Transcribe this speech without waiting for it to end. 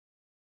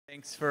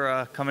Thanks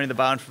for coming to the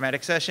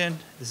bioinformatics session.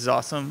 This is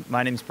awesome.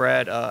 My name's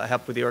Brad. I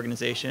help with the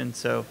organization.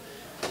 So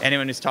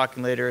anyone who's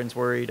talking later and is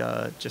worried,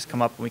 just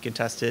come up and we can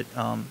test it,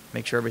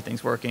 make sure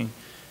everything's working.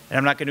 And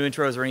I'm not going to do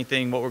intros or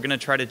anything. What we're going to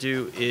try to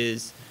do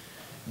is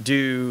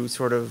do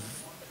sort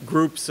of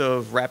groups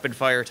of rapid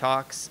fire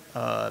talks.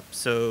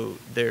 So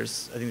I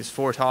think there's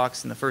 4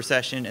 talks in the first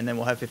session, and then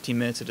we'll have 15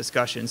 minutes of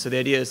discussion. So the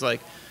idea is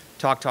like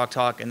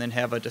talk, and then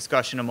have a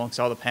discussion amongst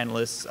all the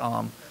panelists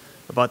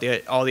about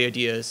all the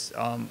ideas.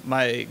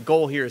 My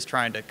goal here is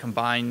trying to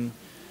combine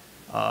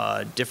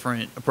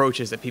different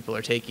approaches that people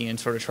are taking and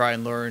sort of try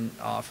and learn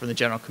from the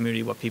general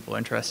community what people are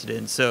interested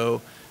in.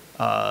 So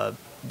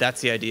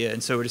that's the idea.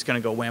 And so we're just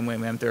going to go wham,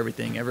 wham, wham through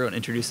everything. Everyone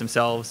introduce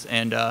themselves,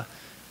 and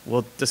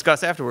we'll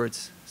discuss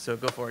afterwards. So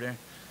go for it, Aaron.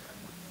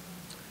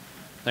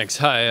 Thanks.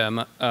 Hi,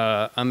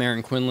 I'm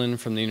Aaron Quinlan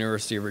from the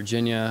University of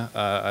Virginia.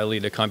 I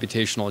lead a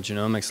computational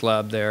genomics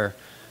lab there.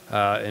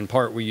 In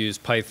part, we use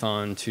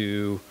Python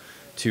to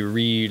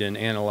read and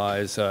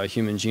analyze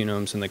human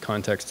genomes in the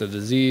context of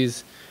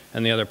disease.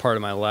 And the other part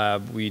of my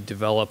lab, we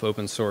develop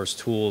open source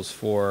tools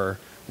for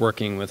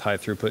working with high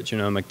throughput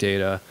genomic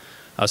data.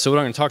 So what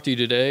I'm going to talk to you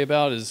today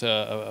about is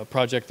a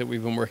project that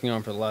we've been working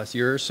on for the last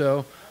year or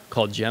so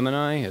called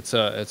Gemini. It's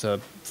a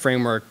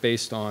framework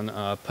based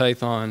on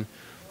Python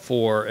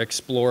for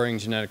exploring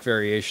genetic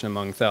variation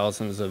among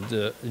thousands of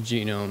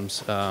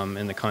genomes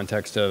in the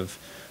context of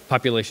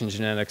population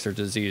genetics or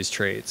disease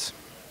traits.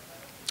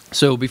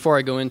 So before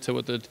I go into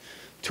what the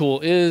tool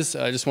is,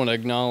 I just want to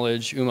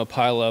acknowledge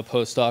Paila, a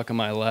postdoc in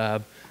my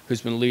lab, who's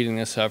been leading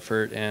this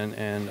effort,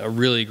 and a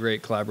really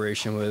great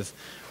collaboration with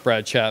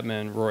Brad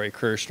Chapman, Rory,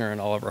 Kirchner,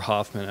 and Oliver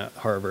Hoffman at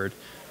Harvard.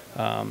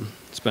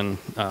 It's been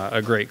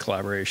a great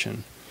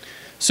collaboration.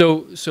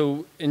 So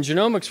in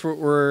genomics,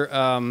 we're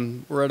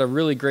at a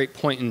really great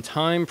point in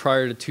time.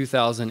 Prior to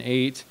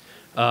 2008,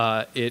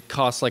 it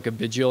cost like $1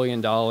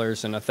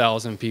 bajillion and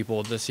 1,000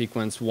 people to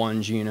sequence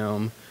one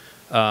genome.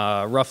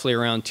 Roughly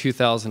around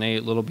 2008,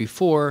 a little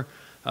before,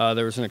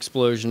 there was an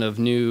explosion of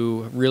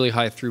new, really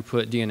high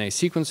throughput DNA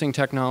sequencing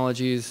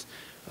technologies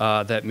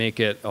that make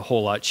it a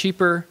whole lot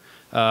cheaper.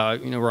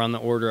 We're on the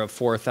order of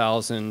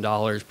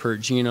 $4,000 per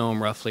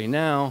genome roughly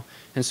now.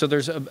 And so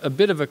there's a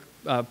bit of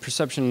a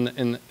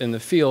perception in the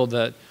field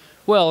that,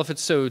 well, if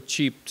it's so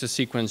cheap to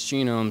sequence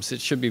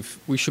genomes,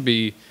 we should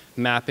be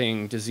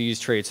mapping disease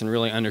traits and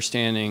really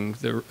understanding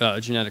the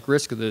genetic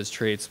risk of those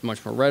traits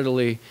much more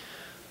readily.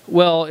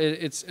 Well,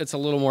 it's a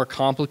little more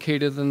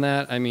complicated than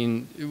that. I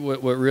mean,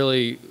 what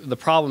really the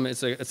problem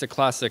is it's a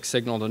classic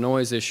signal to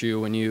noise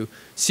issue. When you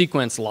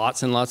sequence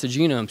lots and lots of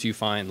genomes, you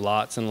find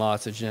lots and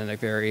lots of genetic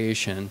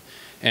variation,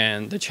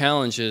 and the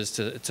challenge is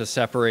to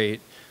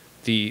separate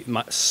the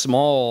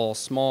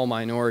small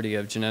minority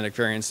of genetic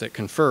variants that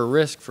confer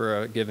risk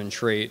for a given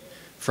trait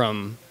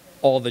from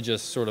all the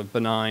just sort of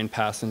benign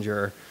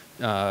passenger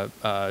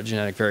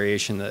genetic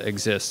variation that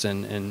exists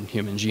in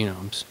human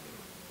genomes.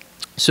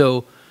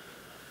 So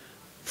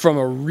from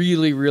a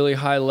really, really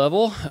high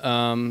level,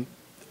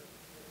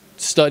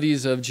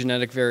 studies of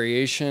genetic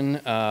variation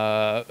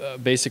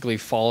basically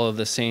follow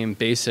the same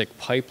basic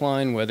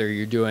pipeline, whether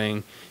you're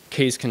doing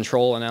case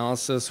control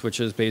analysis,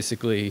 which is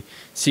basically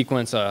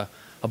sequence a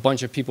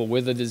bunch of people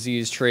with a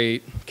disease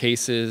trait,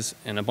 cases,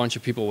 and a bunch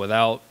of people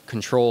without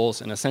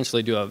controls, and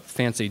essentially do a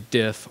fancy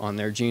diff on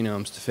their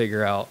genomes to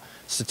figure out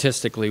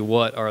statistically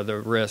what are the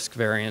risk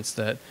variants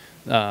that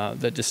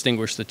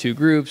distinguish the two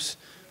groups.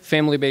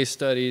 Family-based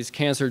studies,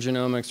 cancer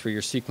genomics, where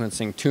you're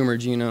sequencing tumor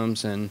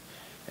genomes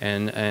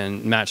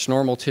and match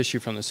normal tissue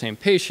from the same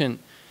patient.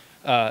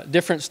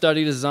 Different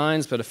study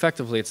designs, but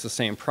effectively it's the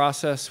same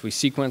process. We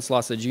sequence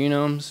lots of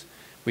genomes.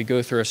 We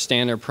go through a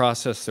standard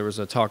process. There was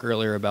a talk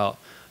earlier about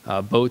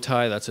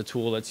Bowtie. That's a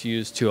tool that's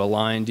used to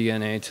align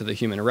DNA to the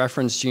human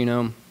reference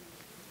genome.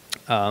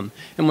 And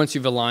once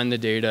you've aligned the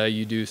data,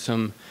 you do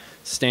some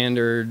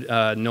standard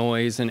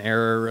noise and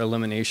error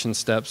elimination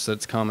steps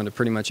that's common to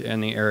pretty much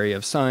any area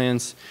of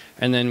science.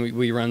 And then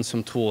we run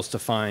some tools to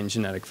find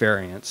genetic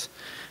variants.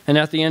 And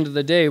at the end of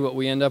the day, what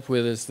we end up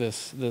with is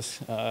this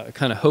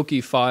kind of hokey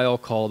file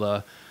called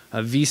a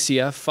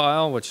VCF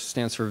file, which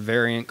stands for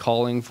Variant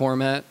Calling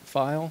Format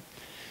file.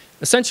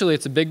 Essentially,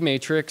 it's a big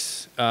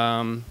matrix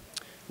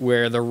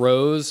where the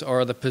rows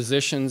are the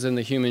positions in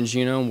the human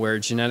genome where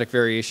genetic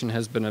variation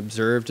has been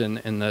observed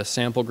in the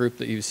sample group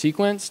that you've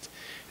sequenced.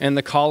 And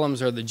the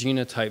columns are the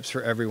genotypes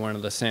for every one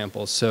of the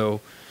samples.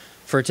 So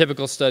for a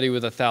typical study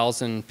with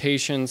 1,000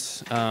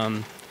 patients,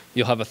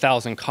 you'll have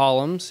 1,000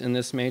 columns in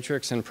this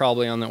matrix and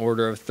probably on the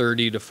order of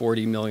 30 to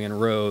 40 million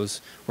rows,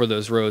 where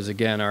those rows,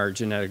 again, are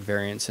genetic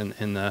variants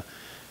in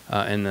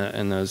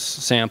those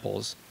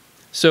samples.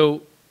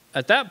 So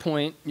at that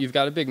point, you've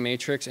got a big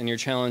matrix, and your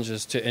challenge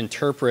is to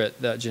interpret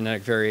that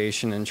genetic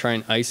variation and try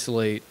and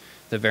isolate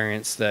the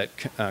variants that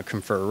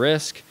confer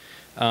risk.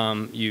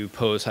 You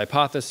pose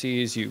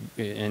hypotheses,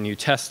 and you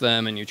test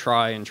them, and you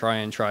try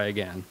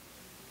again.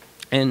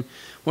 And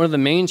one of the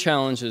main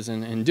challenges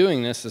in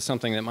doing this is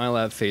something that my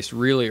lab faced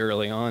really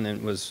early on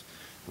and was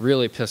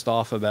really pissed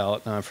off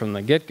about from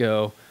the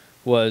get-go,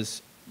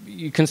 was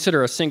you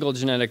consider a single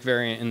genetic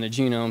variant in the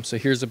genome. So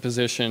here's a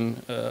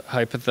position,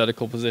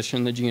 hypothetical position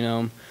in the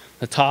genome.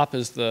 The top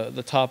is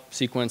the top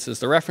sequence is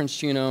the reference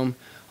genome.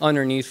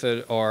 Underneath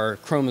it are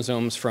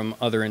chromosomes from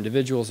other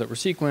individuals that were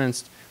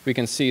sequenced. We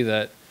can see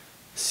that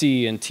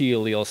C and T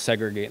alleles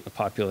segregate in the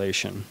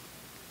population.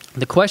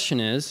 The question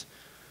is,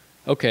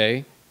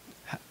 okay,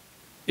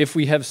 if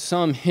we have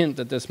some hint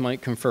that this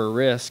might confer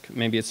risk,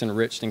 maybe it's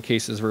enriched in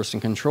cases versus in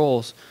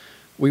controls,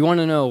 we want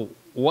to know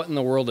what in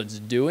the world it's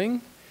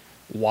doing,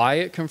 why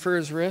it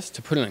confers risk,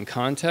 to put it in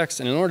context.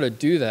 And in order to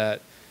do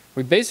that,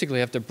 we basically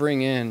have to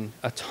bring in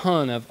a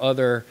ton of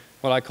other,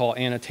 what I call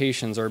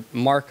annotations or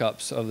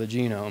markups of the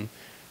genome.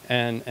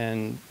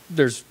 And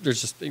there's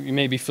just, you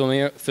may be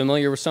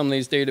familiar with some of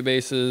these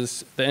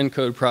databases. The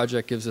ENCODE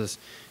project gives us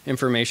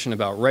information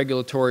about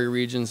regulatory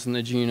regions in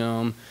the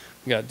genome.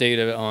 We got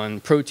data on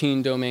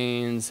protein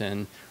domains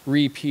and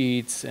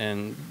repeats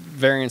and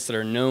variants that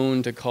are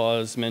known to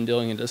cause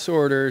Mendelian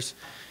disorders.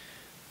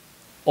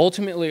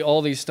 Ultimately,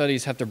 all these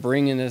studies have to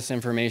bring in this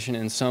information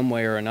in some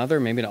way or another,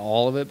 maybe not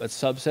all of it, but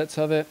subsets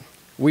of it.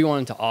 We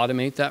wanted to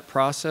automate that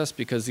process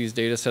because these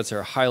data sets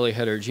are highly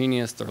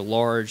heterogeneous, they're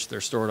large,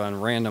 they're stored on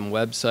random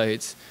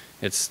websites.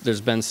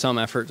 There's been some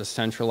effort to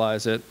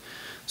centralize it.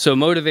 So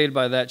motivated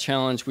by that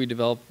challenge, we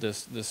developed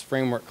this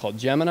framework called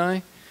Gemini.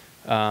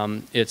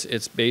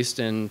 It's based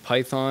in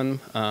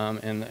Python,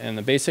 and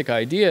the basic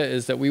idea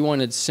is that we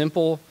wanted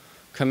simple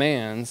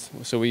commands.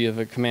 So we have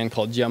a command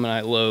called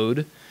Gemini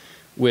load,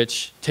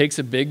 which takes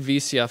a big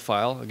VCF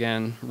file,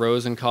 again,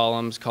 rows and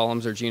columns.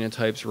 Columns are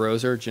genotypes,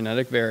 rows are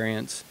genetic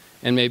variants,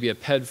 and maybe a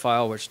PED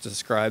file which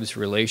describes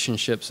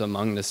relationships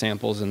among the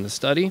samples in the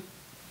study.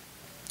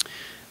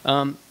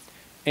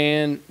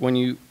 And when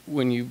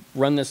you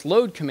run this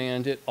load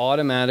command, it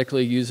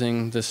automatically,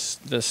 using this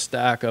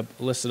stack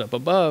listed up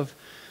above,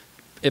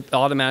 it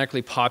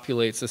automatically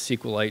populates the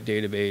SQLITE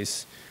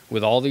database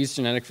with all these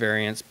genetic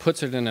variants,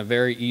 puts it in a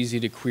very easy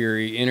to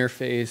query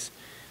interface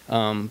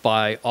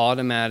by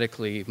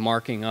automatically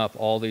marking up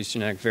all these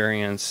genetic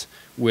variants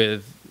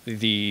with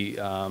the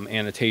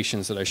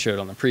annotations that I showed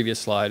on the previous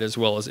slide, as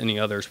well as any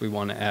others we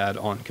want to add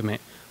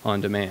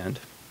on demand.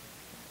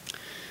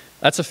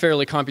 That's a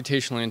fairly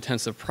computationally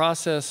intensive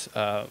process.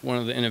 One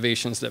of the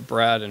innovations that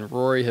Brad and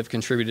Rory have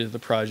contributed to the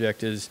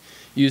project is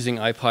using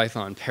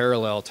IPython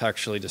parallel to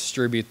actually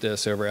distribute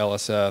this over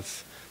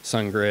LSF,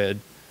 SunGrid,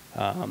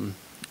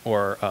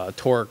 or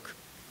Torque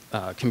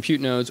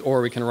compute nodes,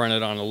 or we can run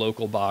it on a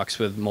local box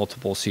with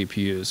multiple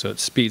CPUs. So it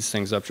speeds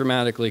things up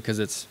dramatically because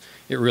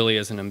it really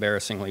is an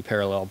embarrassingly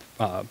parallel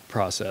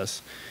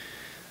process.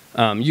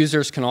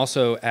 Users can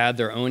also add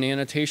their own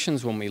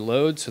annotations when we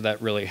load, so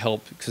that really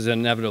helps because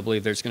inevitably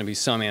there's going to be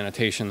some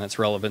annotation that's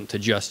relevant to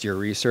just your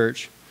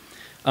research.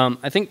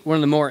 I think one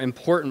of the more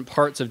important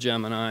parts of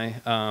Gemini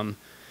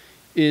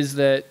is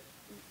that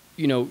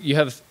you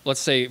have,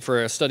 let's say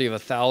for a study of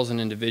 1,000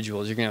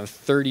 individuals, you're going to have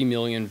 30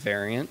 million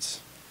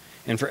variants.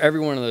 And for every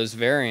one of those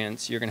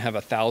variants, you're going to have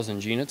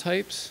 1,000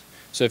 genotypes.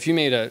 So if you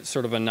made a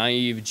sort of a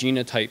naive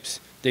genotypes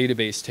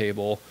database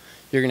table,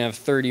 you're going to have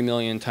 30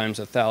 million times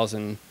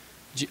 1,000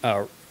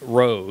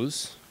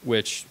 rows,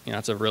 which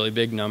that's a really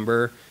big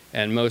number.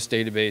 And most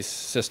database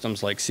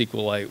systems like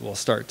SQLITE will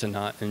start to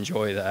not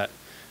enjoy that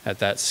at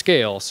that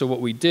scale. So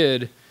what we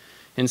did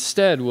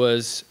instead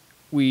was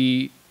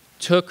we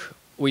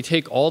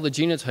take all the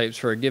genotypes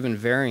for a given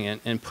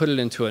variant and put it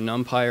into a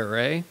Numpy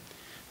array.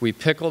 We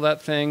pickle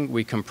that thing,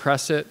 we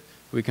compress it,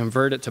 we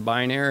convert it to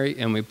binary,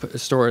 and we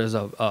store it as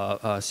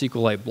a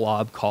SQLITE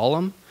blob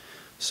column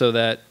so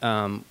that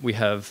we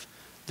have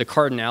the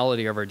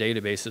cardinality of our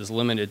database is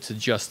limited to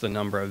just the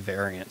number of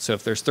variants. So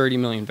if there's 30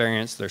 million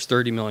variants, there's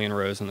 30 million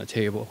rows in the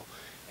table,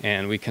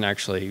 and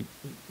SQLITE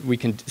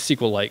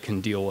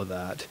can deal with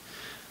that.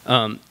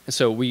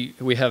 So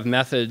we have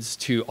methods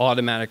to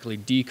automatically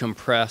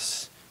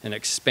decompress and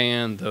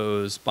expand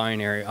those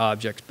binary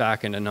objects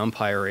back into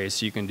Numpy arrays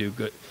so you can do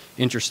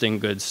interesting,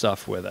 good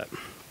stuff with it.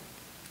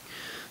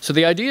 So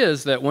the idea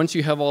is that once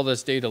you have all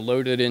this data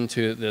loaded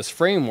into this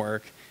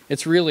framework,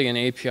 it's really an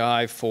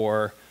API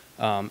for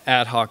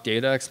ad hoc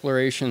data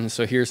exploration.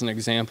 So here's an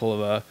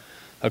example of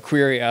a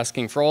query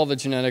asking for all the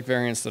genetic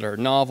variants that are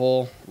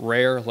novel,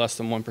 rare, less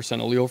than 1%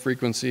 allele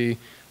frequency,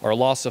 or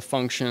loss of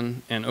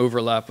function, and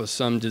overlap with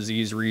some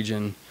disease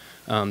region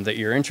that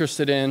you're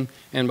interested in.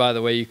 And by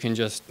the way, you can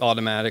just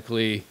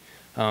automatically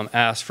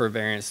ask for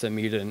variants that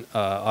meet an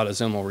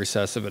autosomal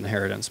recessive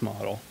inheritance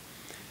model.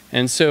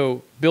 And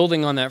so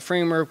building on that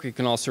framework, we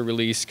can also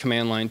release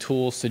command line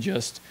tools to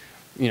just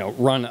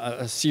run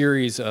a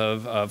series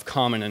of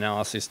common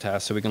analysis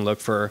tasks. So we can look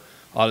for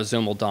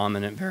autosomal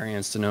dominant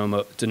variants, de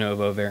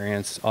novo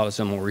variants,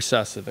 autosomal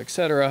recessive, et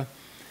cetera.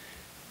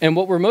 And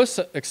what we're most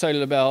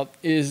excited about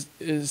is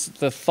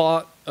the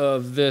thought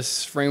of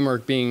this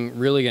framework being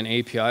really an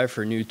API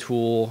for new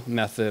tool,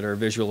 method, or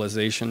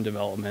visualization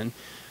development.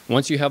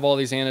 Once you have all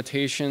these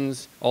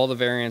annotations, all the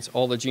variants,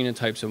 all the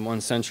genotypes in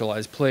one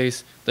centralized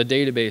place, the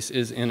database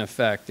is in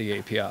effect the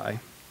API.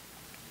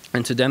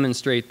 And to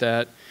demonstrate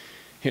that,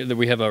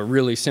 we have a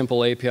really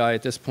simple API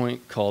at this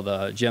point called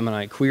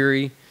Gemini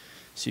Query.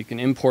 So you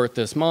can import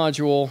this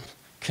module,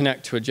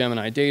 connect to a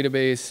Gemini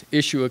database,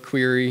 issue a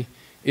query,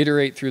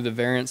 iterate through the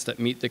variants that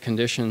meet the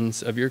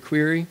conditions of your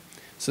query.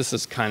 So this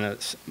is kind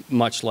of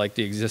much like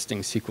the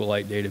existing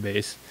SQLITE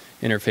database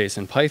interface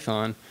in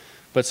Python.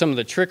 But some of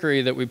the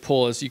trickery that we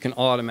pull is you can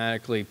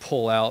automatically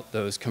pull out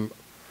those,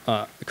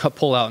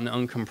 pull out and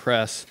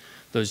uncompress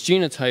those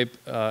genotypes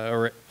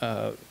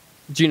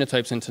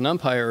into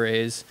Numpy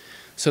arrays,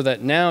 so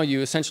that now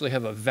you essentially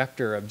have a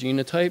vector of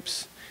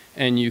genotypes,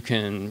 and you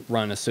can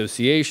run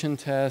association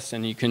tests,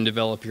 and you can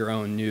develop your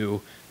own new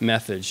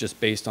methods just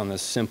based on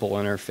this simple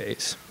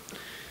interface.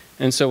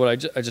 And so what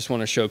I just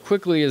want to show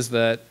quickly is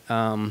that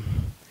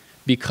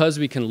because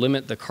we can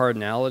limit the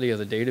cardinality of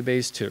the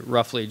database to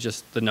roughly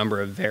just the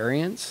number of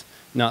variants,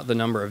 not the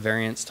number of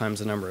variants times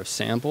the number of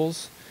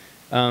samples,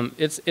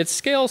 it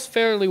scales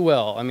fairly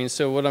well. I mean,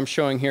 so what I'm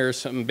showing here are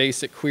some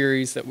basic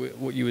queries that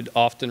what you would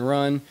often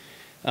run.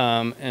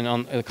 And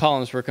on the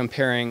columns, we're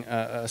comparing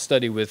a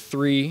study with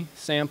 3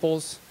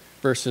 samples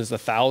versus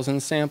 1,000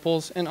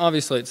 samples. And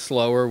obviously, it's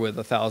slower with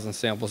 1,000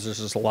 samples. There's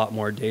just a lot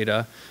more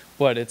data,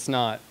 but it's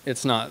not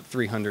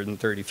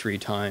 333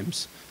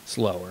 times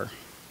slower.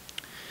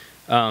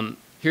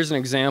 Here's an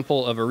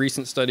example of a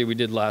recent study we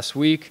did last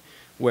week,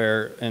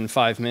 where in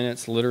 5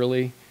 minutes,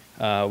 literally,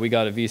 we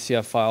got a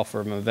VCF file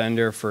from a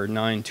vendor for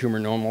 9 tumor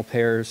normal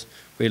pairs.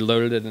 We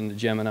loaded it into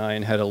Gemini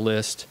and had a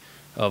list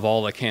of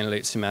all the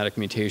candidate somatic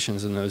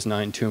mutations in those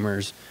 9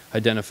 tumors,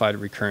 identified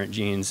recurrent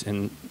genes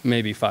in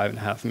maybe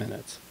 5.5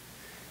 minutes.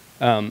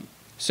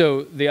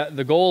 So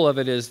the goal of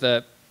it is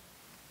that,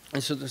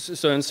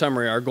 so in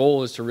summary, our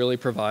goal is to really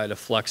provide a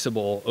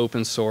flexible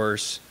open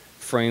source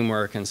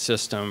framework and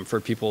system for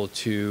people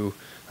to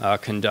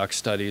conduct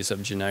studies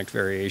of genetic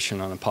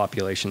variation on a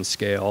population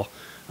scale.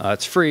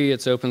 It's free,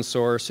 it's open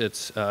source,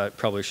 it's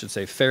probably should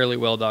say fairly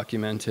well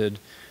documented.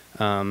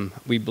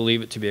 We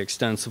believe it to be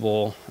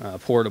extensible,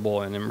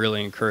 portable, and it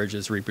really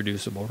encourages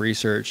reproducible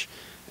research,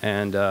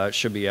 and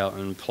should be out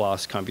in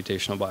PLOS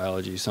computational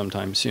biology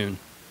sometime soon.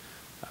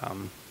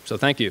 So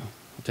thank you.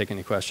 I'll take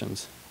any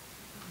questions.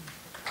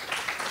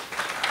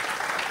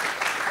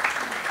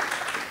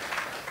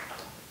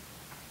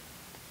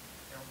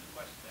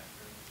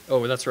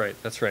 Oh, that's right.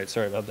 That's right.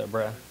 Sorry about that,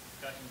 Brad.